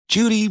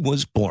Judy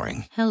was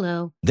boring.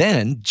 Hello.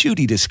 Then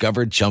Judy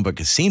discovered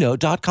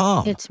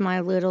ChumbaCasino.com. It's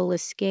my little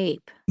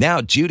escape. Now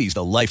Judy's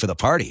the life of the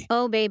party.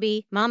 Oh,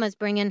 baby, mama's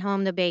bringing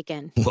home the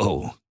bacon.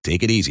 Whoa,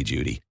 take it easy,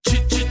 Judy.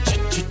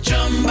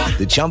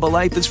 The Chumba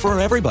life is for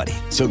everybody.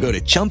 So go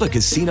to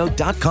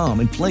ChumbaCasino.com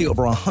and play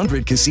over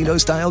 100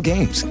 casino-style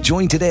games.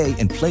 Join today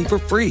and play for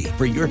free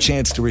for your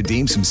chance to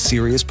redeem some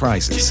serious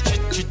prizes.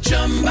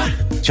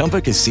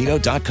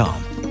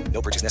 ChumbaCasino.com.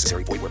 No purchase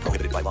necessary. Void where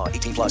prohibited by law.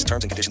 18 plus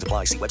terms and conditions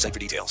apply. See website for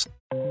details.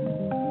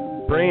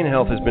 Brain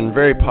health has been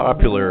very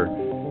popular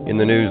in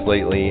the news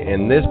lately,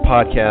 and this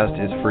podcast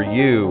is for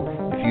you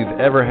if you've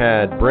ever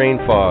had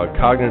brain fog,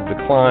 cognitive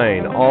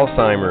decline,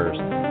 Alzheimer's,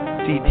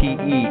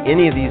 CTE,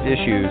 any of these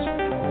issues.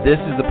 This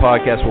is the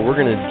podcast where we're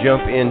going to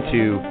jump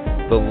into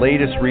the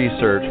latest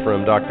research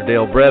from Dr.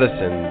 Dale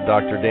Bredesen,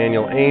 Dr.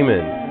 Daniel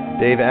Amen,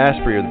 Dave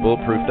Aprey of the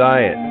Bulletproof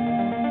Diet,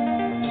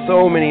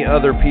 so many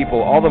other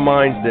people, all the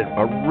minds that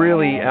are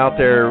really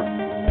out there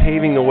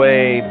paving the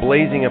way,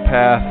 blazing a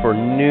path for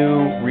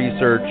new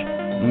research,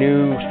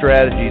 new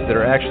strategies that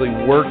are actually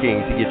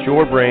working to get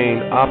your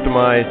brain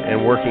optimized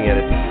and working at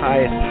its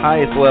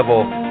highest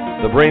level.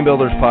 The Brain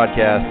Builders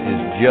podcast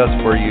is just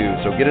for you.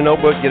 So get a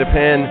notebook, get a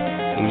pen,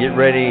 and get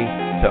ready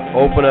to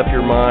open up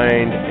your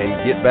mind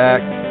and get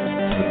back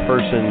to the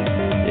person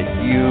that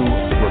you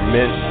were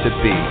meant to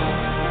be.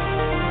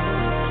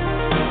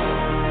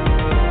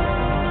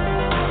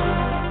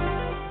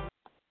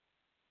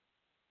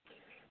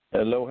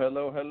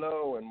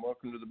 Hello, and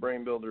welcome to the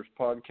Brain Builders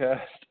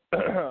podcast.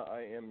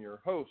 I am your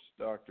host,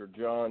 Dr.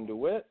 John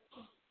DeWitt,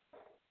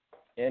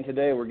 and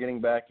today we're getting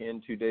back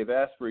into Dave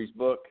Aprey's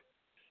book,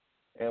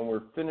 and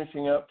we're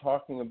finishing up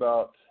talking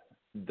about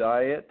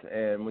diet,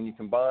 and when you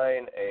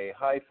combine a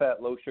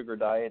high-fat, low-sugar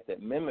diet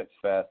that mimics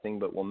fasting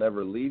but will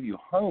never leave you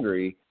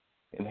hungry,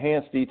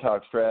 enhanced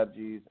detox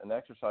strategies, an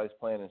exercise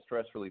plan, and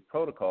stress relief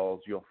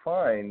protocols, you'll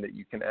find that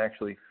you can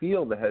actually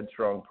feel the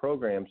headstrong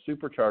program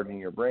supercharging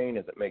your brain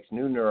as it makes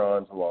new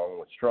neurons along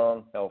with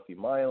strong, healthy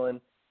myelin.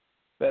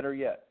 Better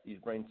yet, these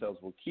brain cells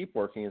will keep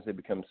working as they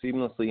become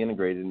seamlessly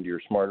integrated into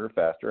your smarter,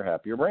 faster,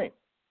 happier brain.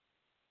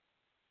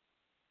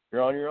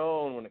 You're on your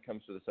own when it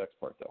comes to the sex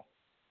part, though,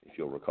 if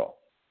you'll recall.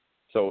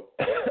 So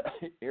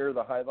here are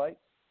the highlights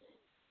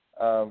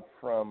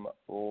from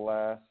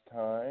last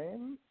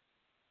time.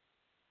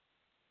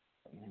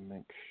 Let me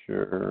make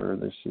sure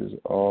this is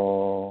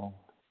all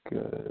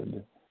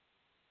good.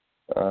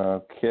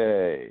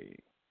 Okay.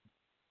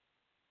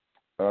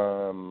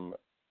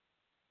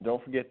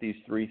 Don't forget these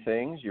three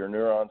things. Your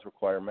neurons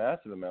require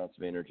massive amounts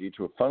of energy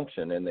to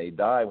function, and they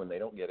die when they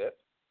don't get it.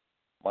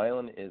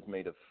 Myelin is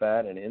made of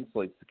fat and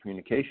insulates the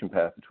communication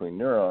path between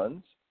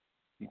neurons.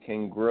 You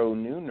can grow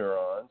new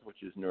neurons,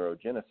 which is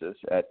neurogenesis,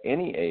 at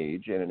any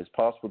age, and it is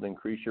possible to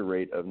increase your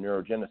rate of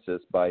neurogenesis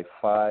by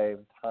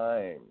 5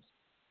 times.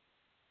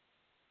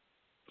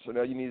 So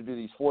now you need to do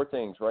these 4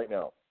 things right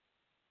now.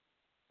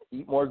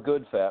 Eat more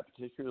good fat,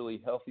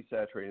 particularly healthy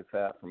saturated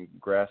fat from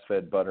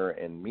grass-fed butter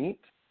and meat.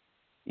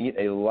 Eat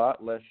a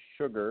lot less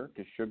sugar,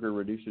 because sugar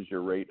reduces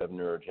your rate of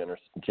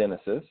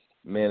neurogenesis.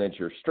 Manage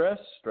your stress.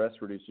 Stress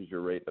reduces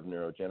your rate of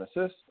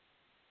neurogenesis.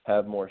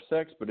 Have more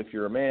sex, but if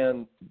you're a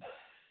man,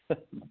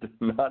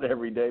 not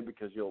every day,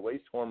 because you'll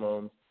waste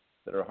hormones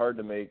that are hard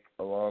to make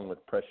along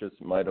with precious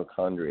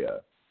mitochondria.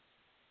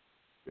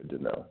 Good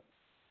to know.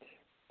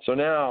 So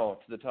now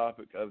to the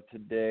topic of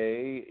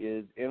today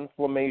is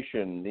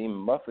inflammation, the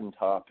muffin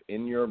top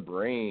in your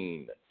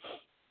brain.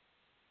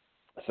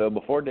 So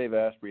before Dave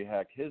Aprey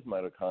hacked his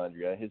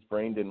mitochondria, his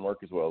brain didn't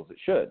work as well as it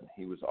should.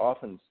 He was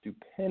often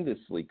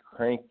stupendously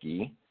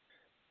cranky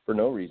for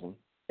no reason,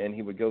 and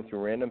he would go through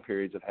random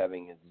periods of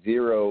having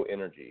zero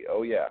energy.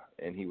 Oh, yeah,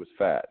 and he was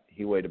fat.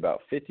 He weighed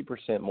about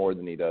 50% more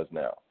than he does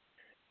now.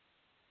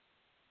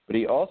 But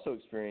he also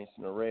experienced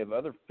an array of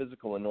other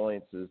physical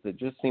annoyances that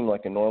just seemed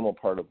like a normal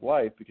part of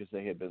life because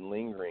they had been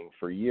lingering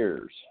for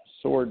years.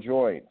 Sore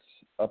joints,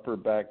 upper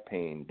back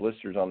pain,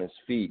 blisters on his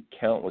feet,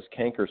 countless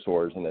canker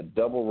sores, and a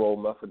double-roll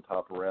muffin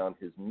top around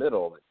his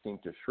middle that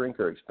seemed to shrink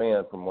or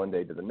expand from one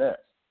day to the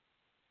next.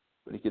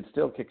 But he could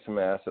still kick some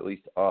ass, at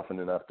least often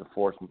enough to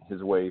force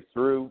his way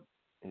through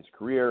his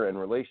career and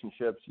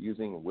relationships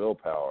using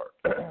willpower.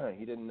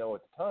 He didn't know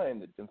at the time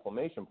that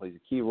inflammation plays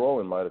a key role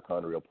in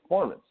mitochondrial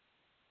performance.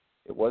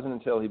 It wasn't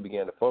until he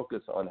began to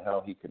focus on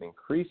how he could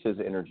increase his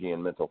energy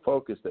and mental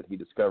focus that he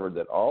discovered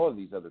that all of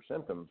these other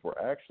symptoms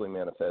were actually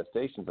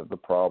manifestations of the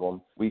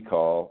problem we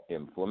call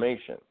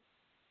inflammation.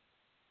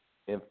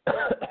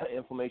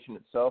 Inflammation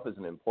itself is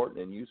an important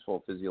and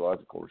useful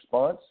physiological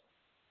response.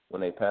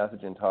 When a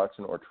pathogen,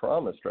 toxin, or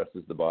trauma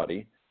stresses the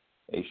body,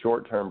 a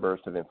short-term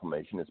burst of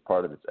inflammation is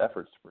part of its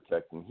efforts to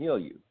protect and heal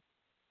you.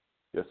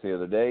 Just the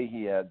other day,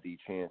 he had the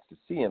chance to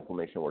see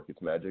inflammation work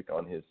its magic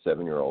on his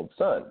 7-year-old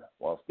son.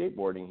 While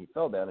skateboarding, he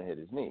fell down and hit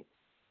his knee.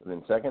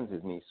 Within seconds,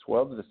 his knee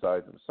swelled to the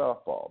size of a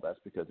softball.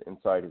 That's because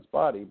inside his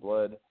body,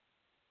 blood,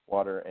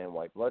 water, and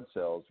white blood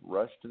cells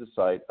rushed to the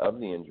site of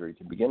the injury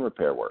to begin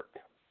repair work.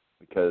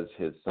 Because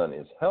his son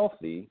is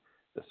healthy,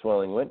 The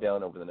swelling went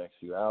down over the next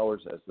few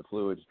hours as the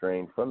fluids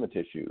drained from the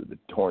tissue. The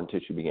torn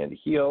tissue began to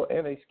heal,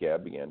 and a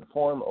scab began to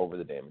form over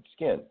the damaged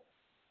skin.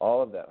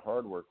 All of that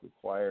hard work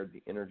required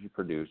the energy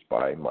produced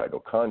by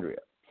mitochondria.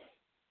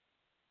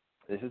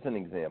 This is an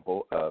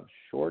example of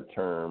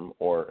short-term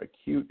or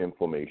acute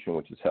inflammation,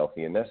 which is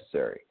healthy and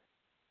necessary.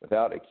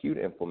 Without acute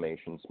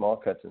inflammation, small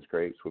cuts and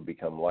scrapes would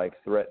become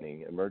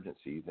life-threatening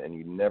emergencies, and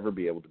you'd never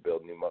be able to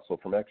build new muscle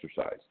from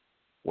exercise.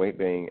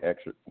 Weight-bearing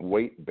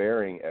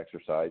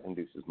exercise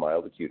induces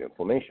mild acute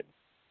inflammation.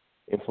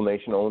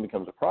 Inflammation only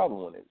becomes a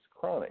problem when it's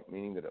chronic,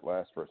 meaning that it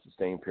lasts for a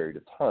sustained period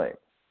of time.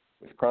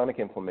 With chronic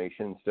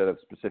inflammation, instead of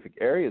specific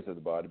areas of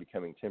the body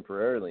becoming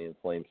temporarily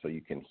inflamed so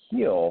you can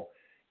heal,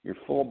 your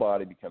full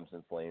body becomes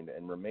inflamed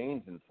and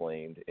remains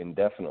inflamed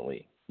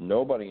indefinitely.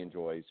 Nobody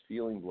enjoys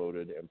feeling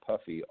bloated and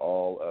puffy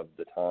all of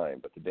the time,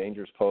 but the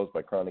dangers posed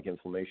by chronic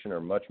inflammation are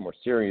much more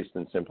serious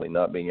than simply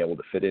not being able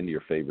to fit into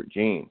your favorite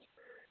jeans.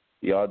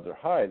 The odds are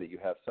high that you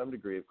have some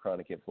degree of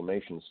chronic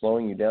inflammation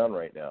slowing you down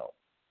right now,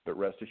 but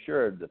rest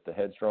assured that the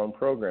Headstrong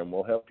program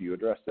will help you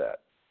address that.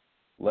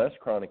 Less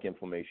chronic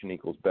inflammation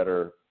equals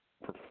better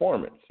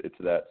performance. It's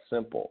that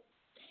simple.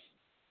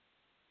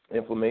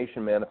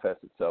 Inflammation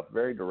manifests itself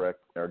very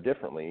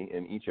differently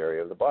in each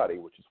area of the body,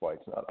 which is why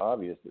it's not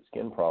obvious that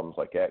skin problems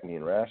like acne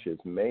and rashes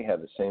may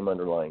have the same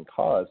underlying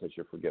cause as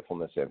your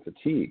forgetfulness and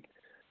fatigue.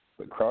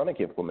 But chronic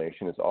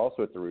inflammation is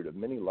also at the root of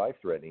many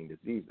life-threatening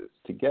diseases.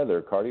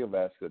 Together,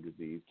 cardiovascular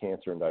disease,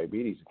 cancer, and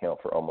diabetes account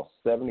for almost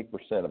 70%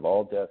 of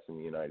all deaths in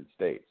the United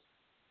States.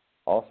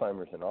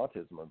 Alzheimer's and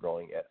autism are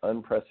growing at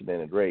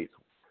unprecedented rates.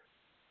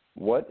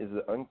 What is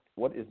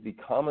the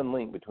common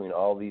link between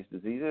all these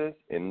diseases?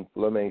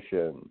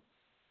 Inflammation.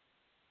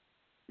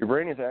 Your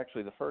brain is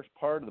actually the first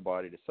part of the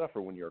body to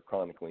suffer when you're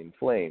chronically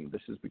inflamed.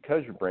 This is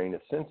because your brain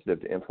is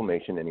sensitive to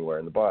inflammation anywhere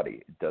in the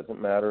body. It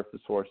doesn't matter if the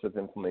source of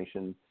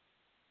inflammation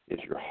is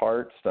your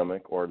heart,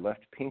 stomach, or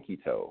left pinky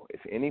toe.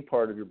 If any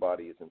part of your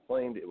body is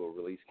inflamed, it will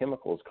release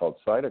chemicals called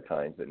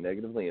cytokines that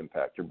negatively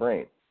impact your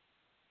brain.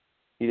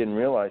 He didn't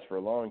realize for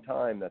a long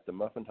time that the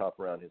muffin top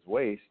around his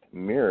waist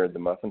mirrored the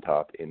muffin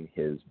top in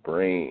his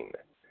brain.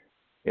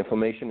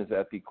 Inflammation is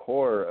at the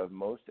core of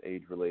most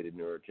age-related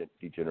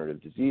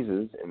neurodegenerative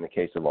diseases. In the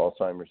case of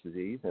Alzheimer's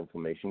disease,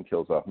 inflammation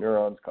kills off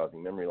neurons,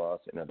 causing memory loss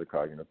and other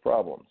cognitive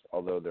problems,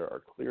 although there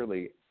are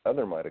clearly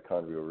other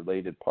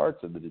mitochondrial-related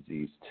parts of the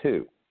disease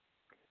too.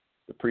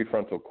 The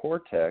prefrontal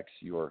cortex,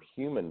 your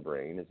human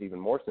brain, is even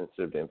more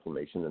sensitive to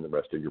inflammation than the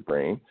rest of your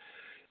brain,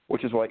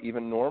 which is why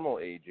even normal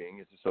aging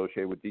is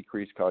associated with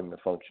decreased cognitive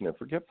function and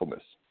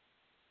forgetfulness.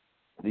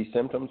 These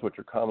symptoms, which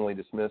are commonly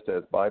dismissed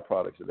as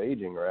byproducts of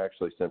aging, are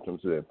actually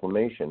symptoms of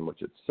inflammation,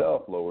 which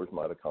itself lowers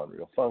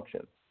mitochondrial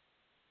function.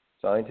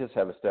 Scientists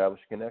have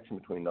established a connection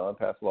between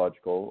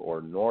non-pathological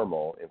or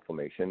normal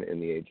inflammation in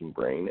the aging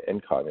brain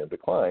and cognitive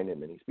decline in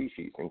many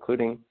species,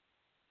 including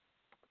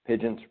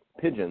pigeons,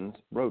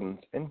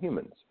 rodents, and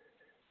humans.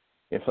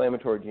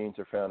 Inflammatory genes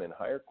are found in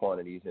higher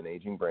quantities in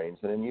aging brains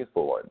than in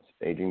youthful ones.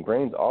 Aging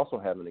brains also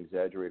have an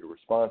exaggerated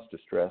response to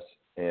stress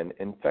and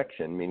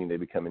infection, meaning they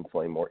become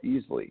inflamed more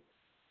easily.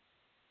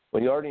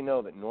 Well, you already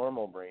know that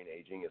normal brain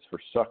aging is for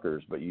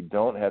suckers, but you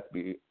don't have to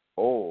be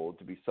old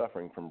to be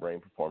suffering from brain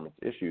performance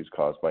issues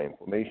caused by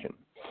inflammation.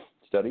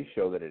 Studies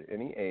show that at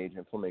any age,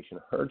 inflammation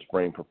hurts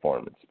brain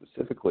performance,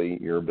 specifically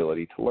your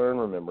ability to learn,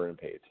 remember, and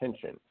pay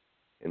attention.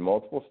 In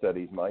multiple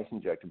studies, mice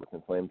injected with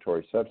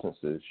inflammatory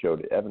substances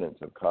showed evidence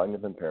of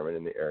cognitive impairment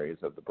in the areas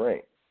of the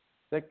brain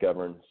that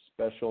govern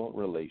special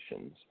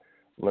relations,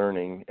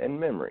 learning, and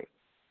memory.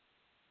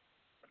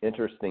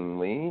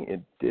 Interestingly,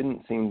 it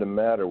didn't seem to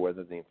matter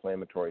whether the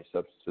inflammatory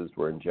substances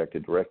were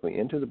injected directly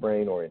into the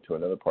brain or into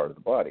another part of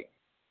the body.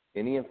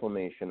 Any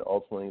inflammation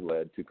ultimately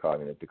led to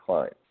cognitive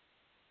decline.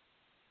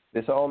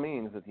 This all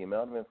means that the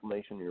amount of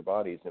inflammation in your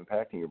body is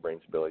impacting your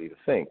brain's ability to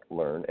think,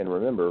 learn, and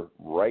remember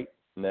right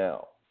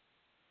now.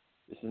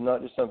 This is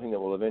not just something that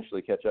will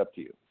eventually catch up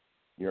to you.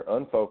 You're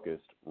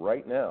unfocused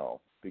right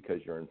now because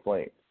you're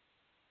inflamed.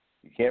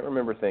 You can't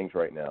remember things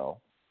right now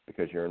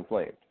because you're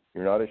inflamed.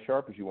 You're not as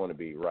sharp as you want to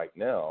be right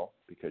now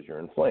because you're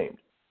inflamed.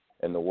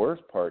 And the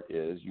worst part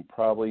is you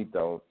probably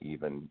don't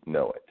even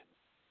know it.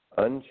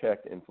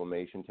 Unchecked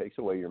inflammation takes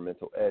away your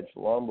mental edge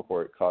long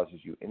before it causes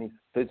you any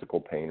physical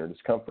pain or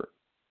discomfort.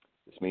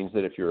 This means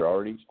that if you're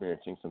already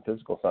experiencing some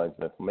physical signs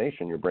of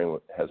inflammation, your brain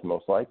has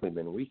most likely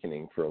been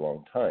weakening for a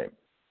long time.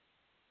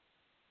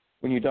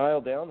 When you dial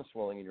down the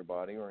swelling in your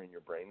body or in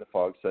your brain, the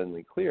fog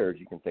suddenly clears.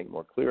 You can think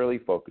more clearly,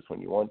 focus when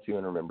you want to,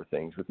 and remember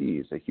things with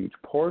ease. A huge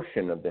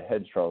portion of the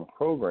Headstrong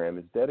program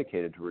is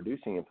dedicated to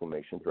reducing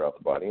inflammation throughout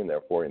the body and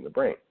therefore in the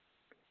brain.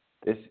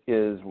 This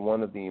is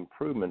one of the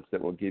improvements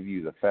that will give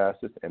you the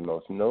fastest and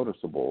most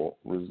noticeable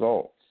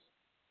results,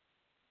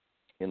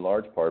 in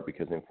large part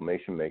because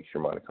inflammation makes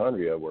your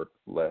mitochondria work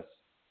less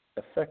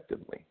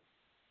effectively.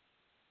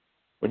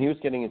 When he was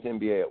getting his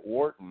MBA at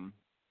Wharton,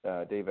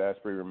 Dave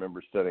Aprey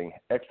remembers studying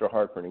extra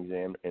hard for an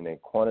exam in a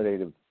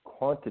quantitative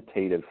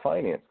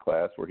finance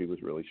class where he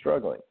was really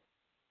struggling.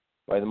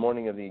 By the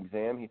morning of the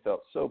exam, he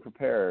felt so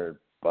prepared,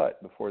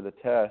 But before the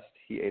test,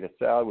 he ate a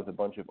salad with a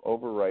bunch of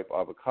overripe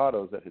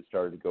avocados that had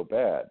started to go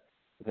bad.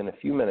 Within a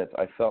few minutes,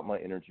 I felt my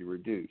energy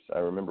reduce. I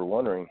remember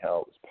wondering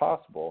how it was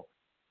possible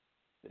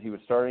that he was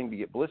starting to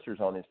get blisters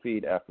on his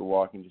feet after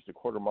walking just a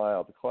quarter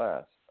mile to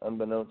class.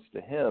 Unbeknownst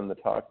to him, the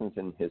toxins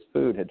in his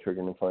food had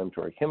triggered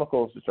inflammatory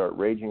chemicals to start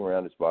raging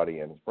around his body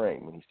and his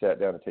brain. When he sat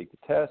down to take the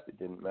test, it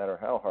didn't matter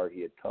how hard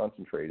he had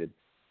concentrated.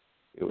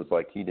 It was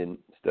like he didn't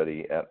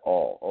study at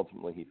all.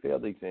 Ultimately, he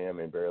failed the exam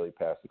and barely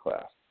passed the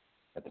class.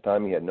 At the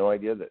time, he had no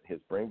idea that his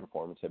brain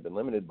performance had been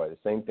limited by the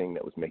same thing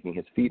that was making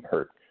his feet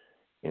hurt: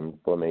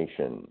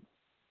 inflammation.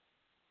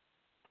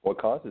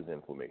 What causes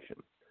inflammation?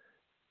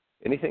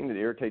 Anything that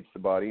irritates the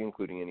body,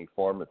 including any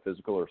form of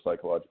physical or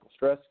psychological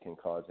stress, can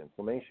cause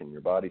inflammation. Your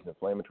body's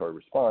inflammatory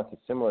response is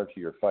similar to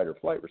your fight or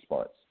flight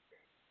response.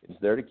 It is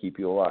there to keep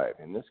you alive,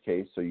 in this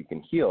case, so you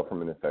can heal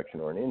from an infection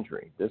or an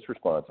injury. This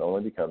response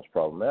only becomes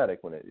problematic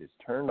when it is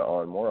turned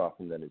on more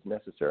often than is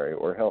necessary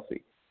or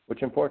healthy,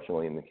 which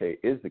unfortunately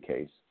is the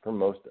case for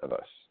most of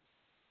us.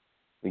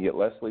 We get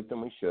less sleep than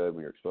we should.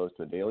 We are exposed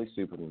to a daily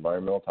soup of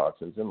environmental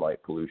toxins and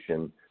light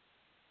pollution.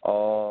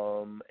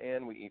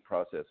 And we eat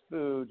processed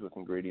foods with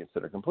ingredients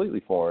that are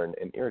completely foreign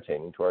and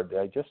irritating to our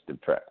digestive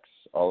tracts.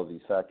 All of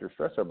these factors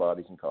stress our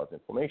bodies and cause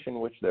inflammation,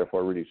 which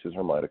therefore reduces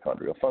our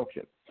mitochondrial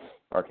function.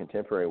 Our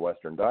contemporary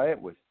Western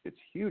diet, with its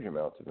huge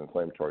amounts of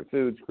inflammatory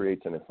foods,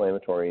 creates an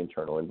inflammatory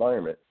internal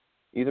environment,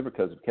 either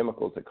because of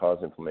chemicals that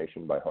cause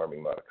inflammation by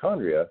harming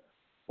mitochondria,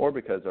 or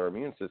because our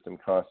immune system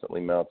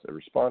constantly mounts a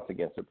response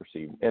against a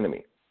perceived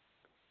enemy.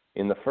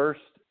 In the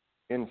first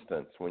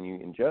instance, when you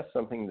ingest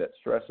something that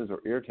stresses or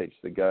irritates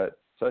the gut,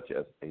 such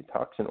as a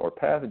toxin or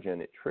pathogen,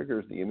 it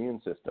triggers the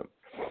immune system.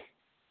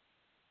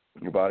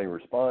 Your body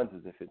responds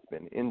as if it's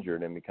been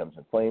injured and becomes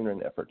inflamed in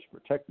an effort to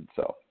protect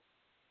itself.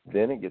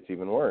 Then it gets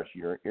even worse.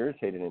 Your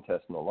irritated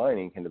intestinal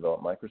lining can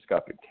develop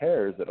microscopic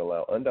tears that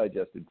allow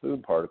undigested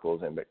food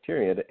particles and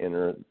bacteria to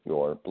enter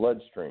your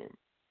bloodstream,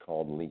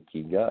 called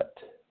leaky gut.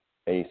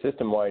 A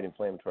system-wide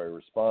inflammatory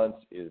response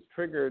is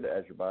triggered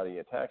as your body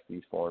attacks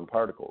these foreign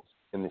particles.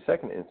 In the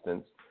second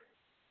instance,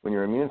 when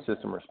your immune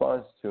system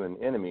responds to an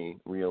enemy,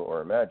 real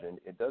or imagined,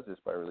 it does this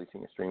by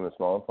releasing a stream of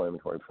small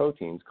inflammatory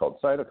proteins called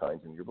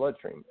cytokines into your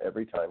bloodstream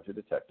every time to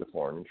detect a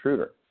foreign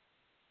intruder.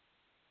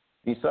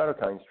 These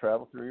cytokines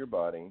travel through your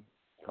body,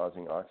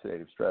 causing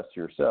oxidative stress to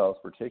your cells,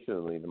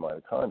 particularly the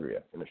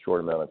mitochondria. In a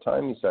short amount of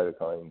time, these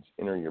cytokines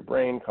enter your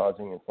brain,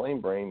 causing an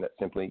inflamed brain that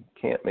simply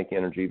can't make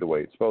energy the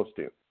way it's supposed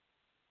to.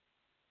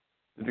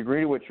 The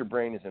degree to which your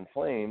brain is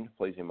inflamed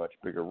plays a much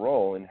bigger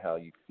role in how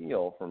you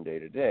feel from day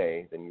to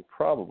day than you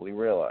probably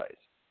realize.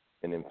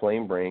 An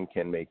inflamed brain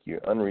can make you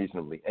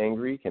unreasonably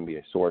angry, can be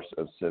a source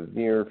of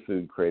severe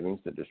food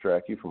cravings that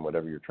distract you from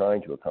whatever you're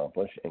trying to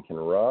accomplish, and can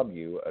rob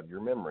you of your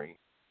memory,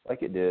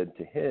 like it did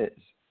to his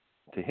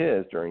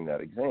during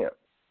that exam.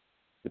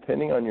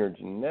 Depending on your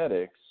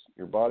genetics,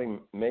 your body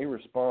may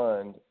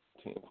respond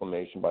to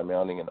inflammation by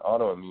mounting an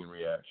autoimmune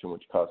reaction,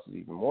 which causes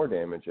even more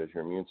damage as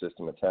your immune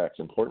system attacks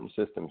important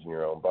systems in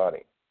your own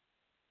body.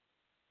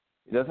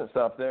 It doesn't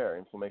stop there.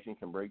 Inflammation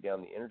can break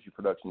down the energy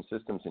production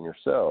systems in your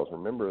cells.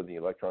 Remember the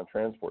electron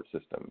transport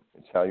system.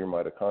 It's how your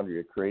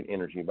mitochondria create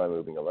energy by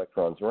moving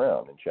electrons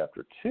around. In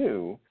Chapter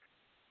 2,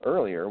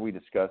 earlier, we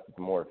discussed that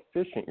the more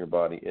efficient your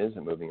body is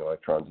at moving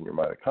electrons in your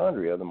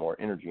mitochondria, the more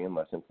energy and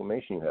less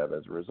inflammation you have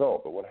as a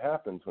result. But what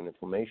happens when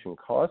inflammation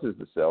causes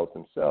the cells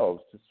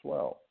themselves to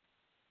swell?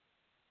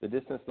 The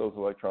distance those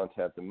electrons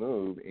have to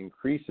move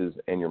increases,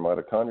 and your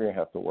mitochondria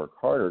have to work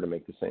harder to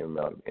make the same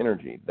amount of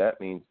energy. That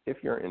means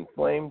if you're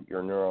inflamed,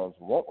 your neurons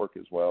won't work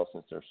as well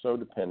since they're so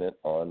dependent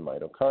on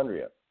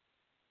mitochondria.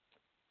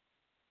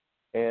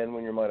 And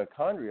when your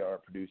mitochondria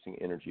aren't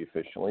producing energy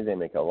efficiently, they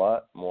make a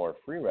lot more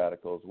free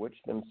radicals, which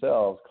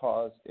themselves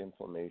cause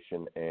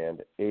inflammation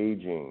and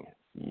aging.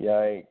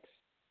 Yikes.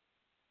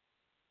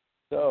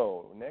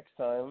 So next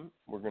time,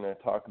 we're going to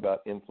talk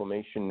about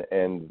inflammation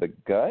and the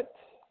gut.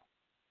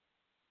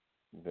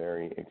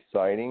 Very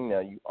exciting. Now,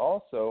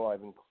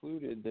 I've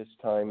included this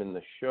time in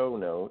the show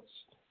notes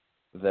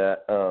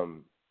that a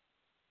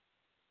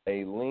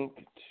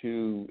link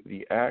to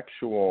the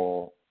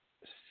actual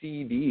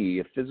CD,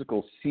 a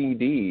physical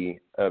CD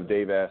of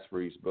Dave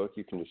Aprey's book.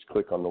 You can just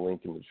click on the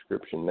link in the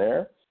description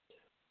there.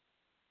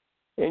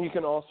 And you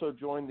can also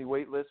join the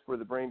wait list for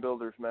the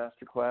BrainBuilders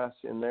Masterclass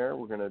in there.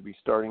 We're going to be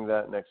starting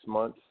that next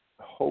month,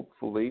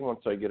 hopefully,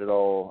 once I get it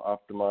all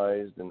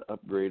optimized and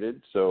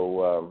upgraded.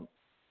 So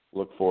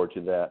look forward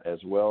to that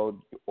as well.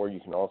 Or you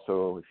can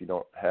also, if you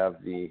don't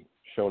have the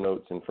show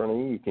notes in front of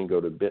you, you can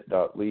go to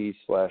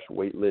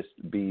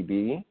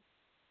bit.ly/waitlistbb,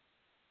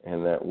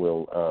 and that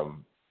will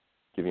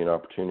give you an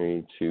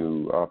opportunity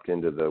to opt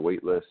into the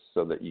wait list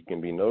so that you can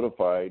be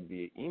notified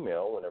via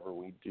email whenever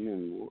we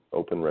do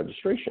open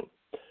registration.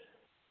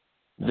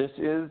 This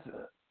is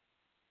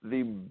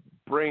the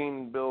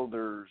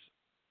BrainBuilders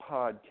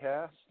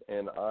podcast,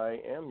 and I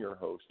am your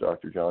host,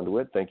 Dr. John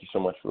DeWitt. Thank you so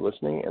much for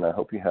listening, and I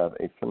hope you have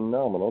a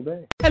phenomenal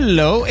day.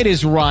 Hello, it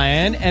is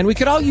Ryan, and we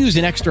could all use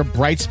an extra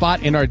bright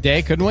spot in our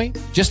day, couldn't we?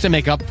 Just to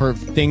make up for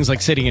things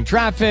like sitting in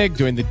traffic,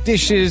 doing the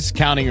dishes,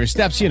 counting your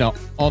steps,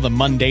 all the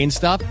mundane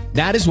stuff.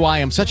 That is why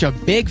I'm such a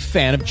big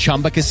fan of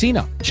Chumba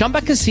Casino.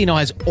 Chumba Casino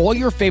has all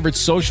your favorite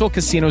social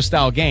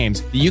casino-style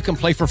games that you can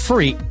play for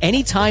free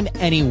anytime,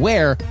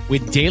 anywhere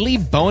with daily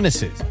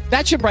bonuses.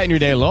 That should brighten your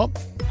day a little.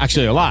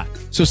 Actually, a lot.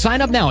 So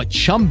sign up now at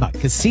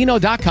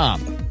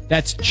ChumbaCasino.com.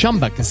 That's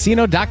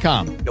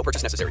ChumbaCasino.com. No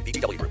purchase necessary.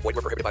 VGW Group. Void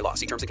where prohibited by law.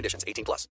 See terms and conditions. 18+.